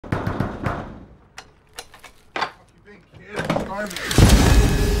Relax.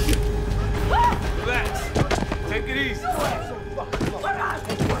 Take it easy.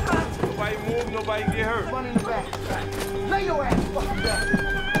 Nobody move, nobody get hurt. Money in the back. Lay your ass fucking down.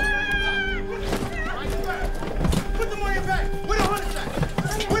 Put the money back. Where the 100 sack?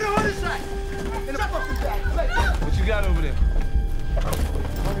 Where the 100 sack? In the fucking back. What you got over there?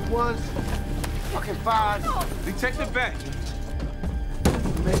 Only ones. Fucking fives. They take the back.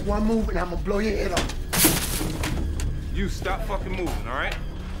 You make one move and I'm gonna blow your head off. You stop fucking moving, all right?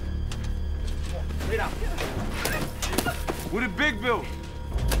 Wait up. Where the big bill?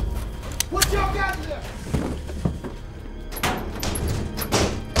 What y'all got in there?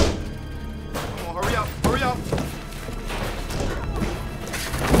 Come on, hurry up, hurry up.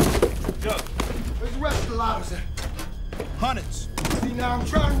 Yo. Where's the rest of the lottos at? Hundreds. See, now I'm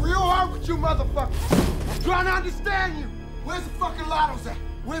trying real hard with you motherfuckers. I'm trying to understand you. Where's the fucking lottos at?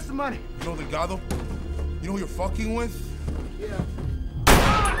 Where's the money? You know Delgado? You know who you're fucking with? Yeah.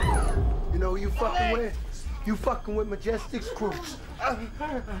 You know who you fucking with? You fucking with Majestic's crew. Hey,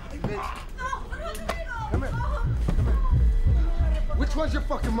 bitch. Come here. Come here. Which one's your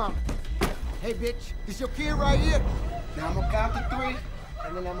fucking mom? Hey, bitch. This your kid right here. Now I'm gonna count to 3,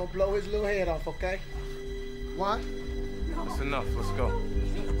 and then I'm gonna blow his little head off, okay? 1. That's enough. Let's go.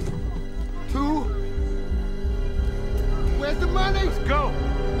 2. Where's the money? Let's go.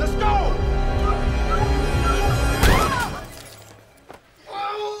 Let's go!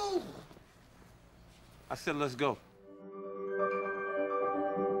 Oh! I said let's go.